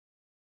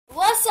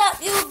What's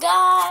up, you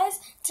guys?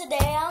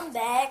 Today I'm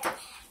back.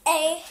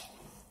 A-H-O-O-L.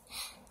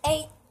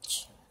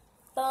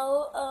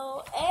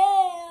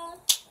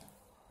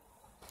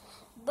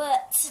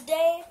 But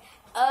today,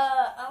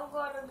 I'm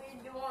going to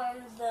be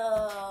doing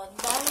the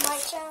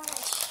dynamite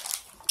challenge.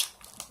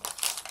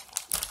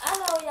 I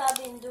know y'all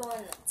been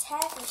doing the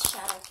tackles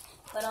challenge,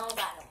 but I don't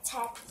got no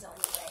tackles on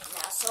me right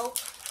now.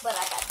 But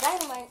I got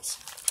dynamite,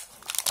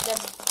 the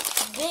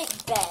big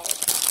bag.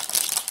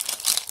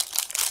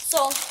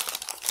 So,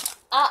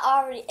 I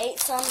already ate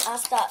some. I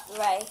stopped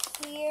right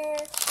here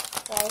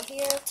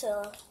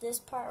to this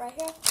part right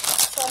here.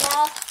 So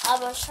now I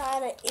was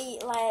trying to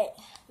eat like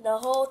the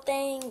whole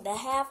thing, the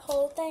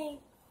whole thing.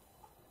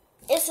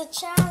 It's a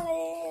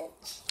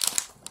challenge.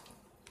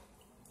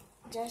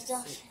 Just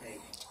don't say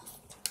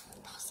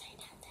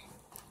nothing.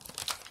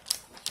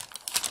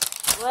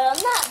 Well,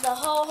 not the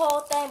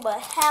whole thing,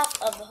 but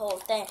half of the whole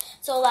thing.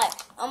 So like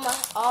I'm gonna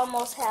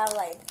almost have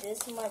like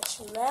this much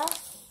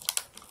left.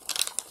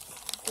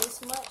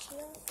 This much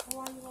left?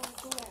 Why you want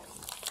to do that?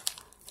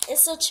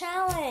 It's a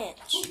challenge.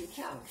 Who you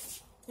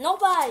challenge?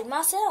 Nobody,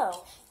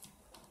 myself.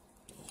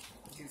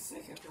 You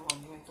sick if you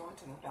want, you ain't going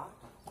to no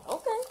doctor.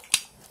 Okay.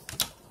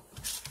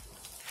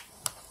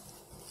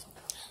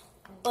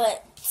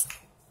 But,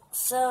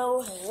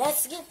 so,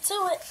 let's get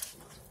to it.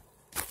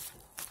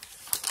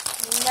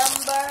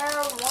 Number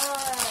 1.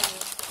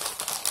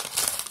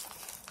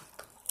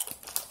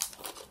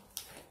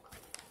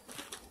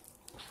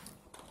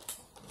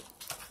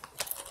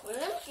 Well,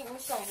 let me give me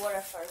some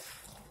water first.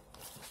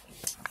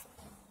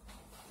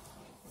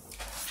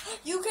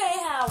 You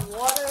can't have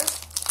water,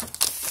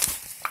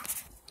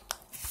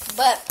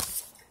 but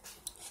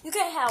you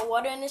can't have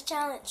water in this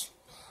challenge.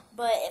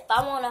 But if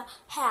I want to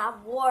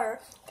have water,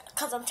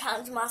 because I'm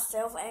challenging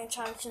myself, I ain't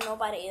challenging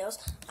nobody else,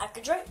 I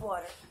could drink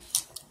water.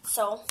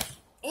 So,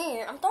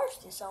 and I'm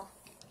thirsty, so.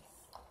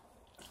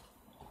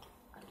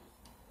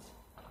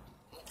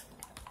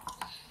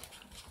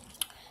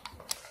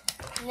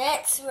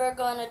 Next, we're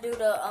going to do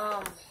the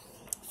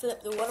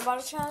flip the water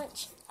bottle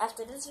challenge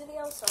after this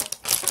video, so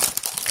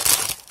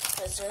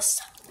it's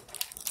just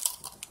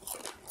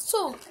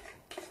so.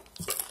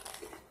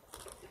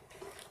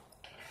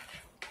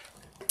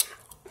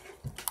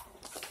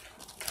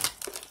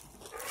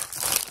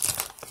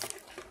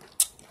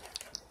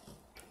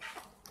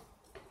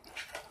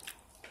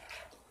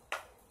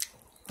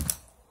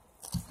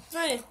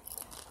 Three.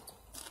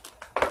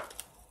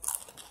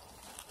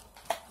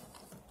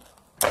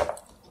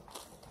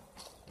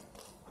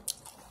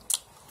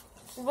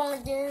 You want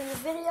to get in the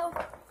video?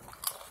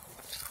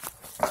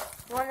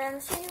 You want them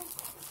to see you?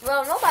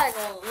 Well, nobody's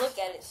going to look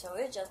at it, so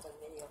it's just a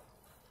video.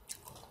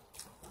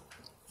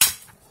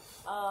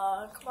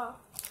 Come on.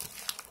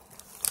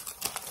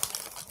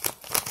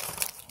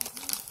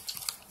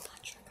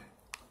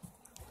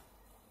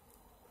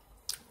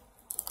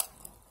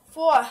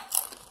 Four.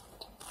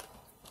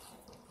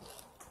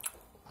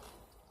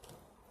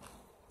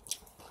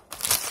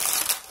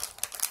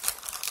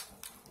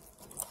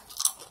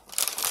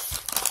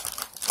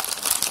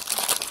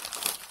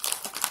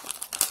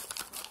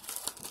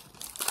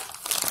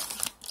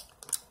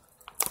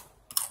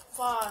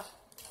 Five.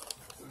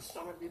 If your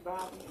stomach be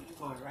bothering you, you're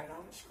going right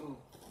on to school.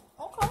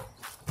 Okay.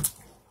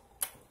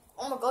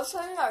 I'm going to go to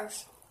the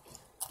nurse.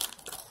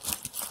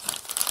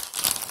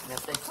 And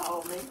if they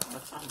call me, I'm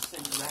going to try to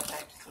send you right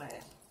back to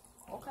class.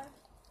 Okay.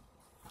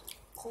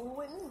 Cool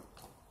with me.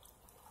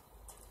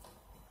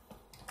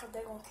 Because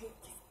they're going to take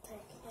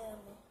care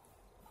of me.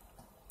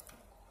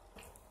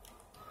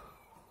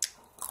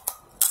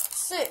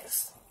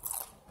 6.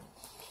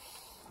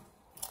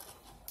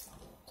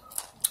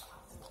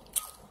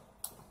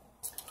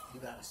 You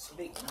got to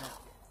sleep now.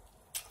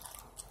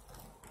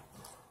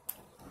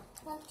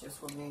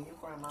 Just what me and your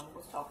grandmama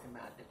was talking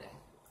about today.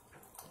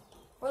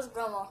 Where's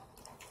Grandma?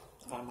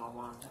 Grandma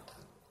Wanda.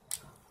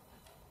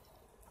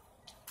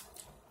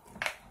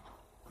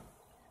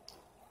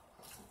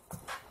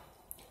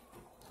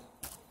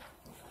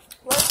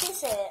 What she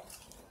said?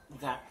 You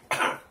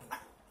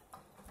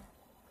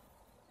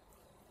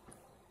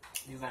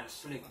got to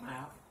sleep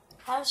now.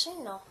 How does she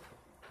know?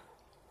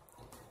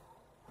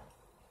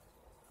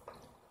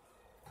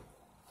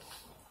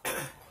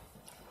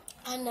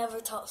 I never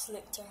talk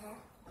slick to her.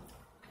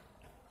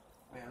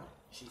 Well,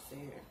 she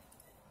said.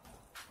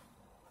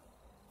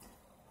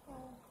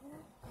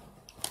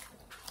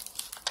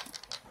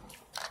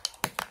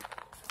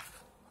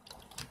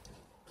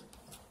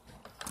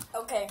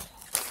 Okay.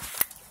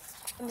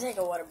 Let me take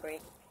a water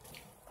break.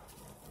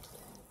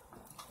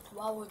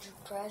 Why would you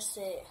press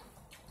it?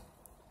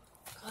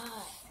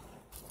 God.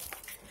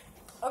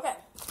 Okay.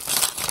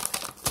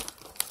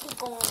 Keep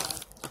going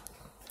on.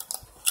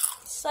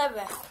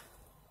 7.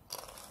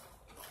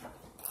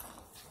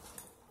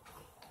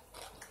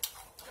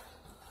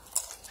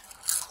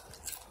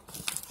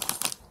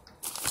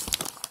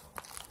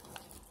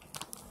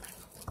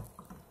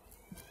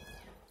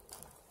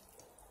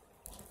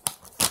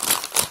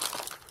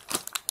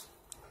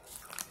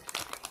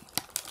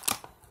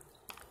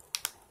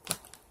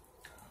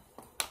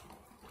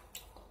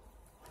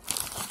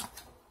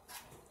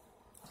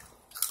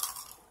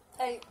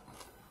 8.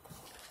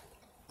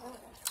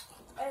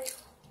 8.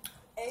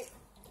 8.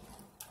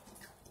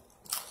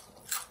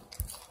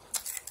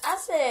 I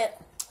said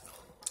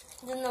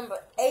the number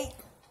 8.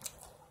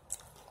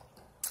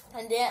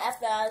 And then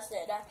after I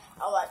said that,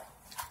 I was like,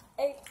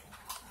 8,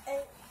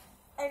 8,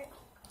 8,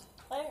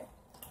 8,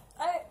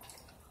 8.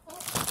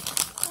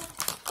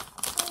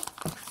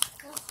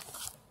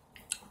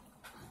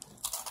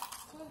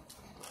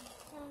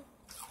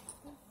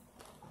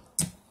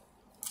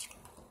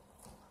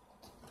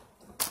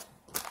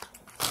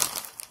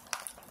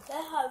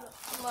 That's how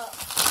much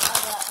I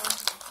got.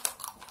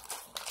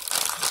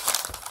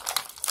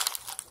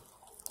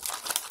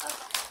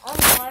 I don't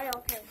know why I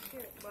don't care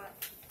shit, but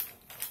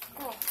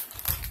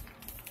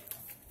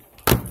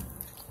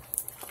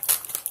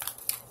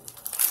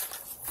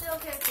still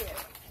can't care.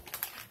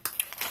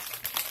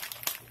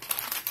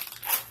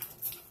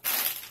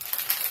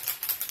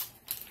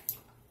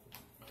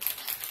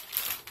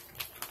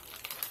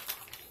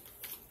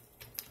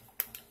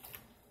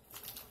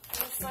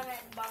 The sun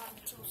at the bottom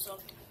too, so.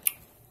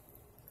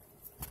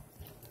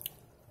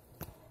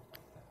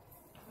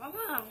 My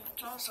mom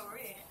turns so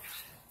red.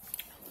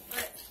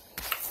 But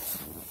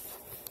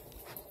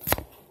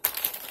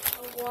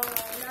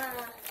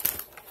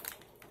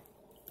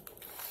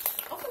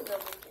open the window.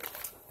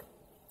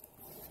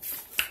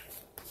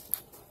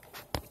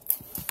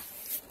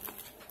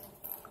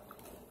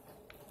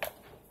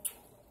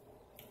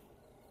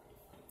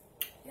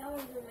 Y'all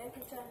want to do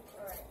making time?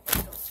 Alright,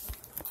 let's go.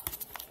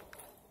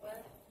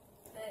 What?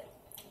 That.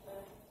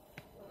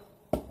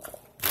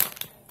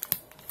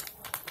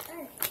 I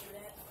didn't do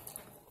that.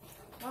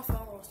 My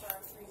phone will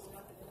start freezing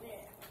up in the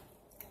bed.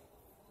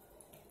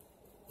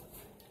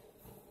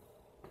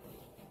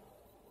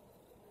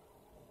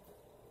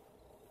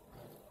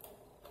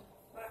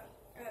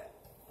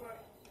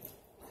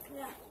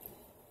 Yeah.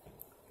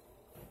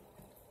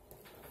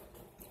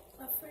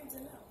 I'm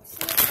freezing up.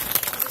 See? It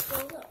just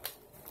goes up.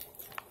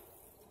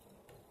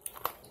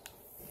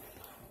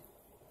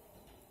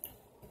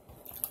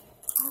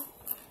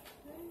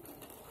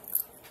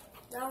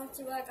 Now what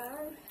you like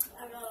on?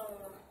 I got a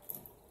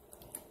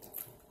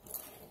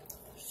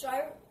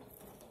shirt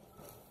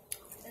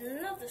and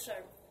another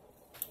shirt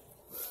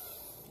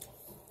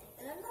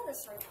and another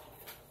shirt.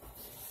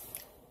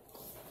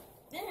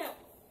 Then I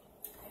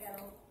got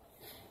on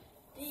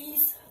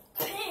these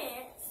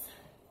pants.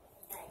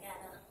 I got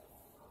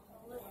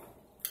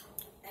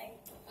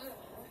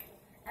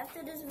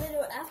after this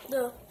video,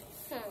 after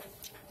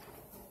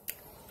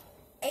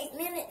 8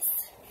 minutes,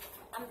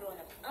 I'm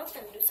gonna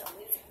do some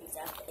music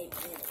after 8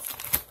 minutes.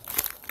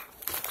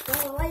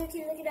 So why you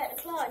keep looking at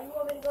the clock? You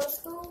want me to go to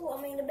school?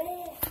 Want me to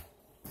bed?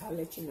 I'll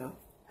let you know.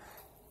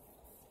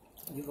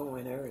 You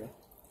going early.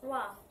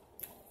 Why?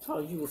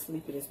 Told you were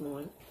sleepy this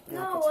morning.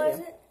 No, I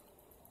wasn't.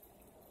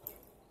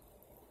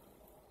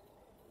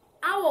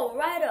 I woke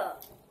right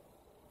up.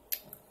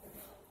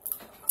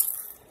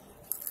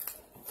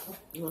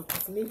 You want to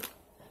talk to me?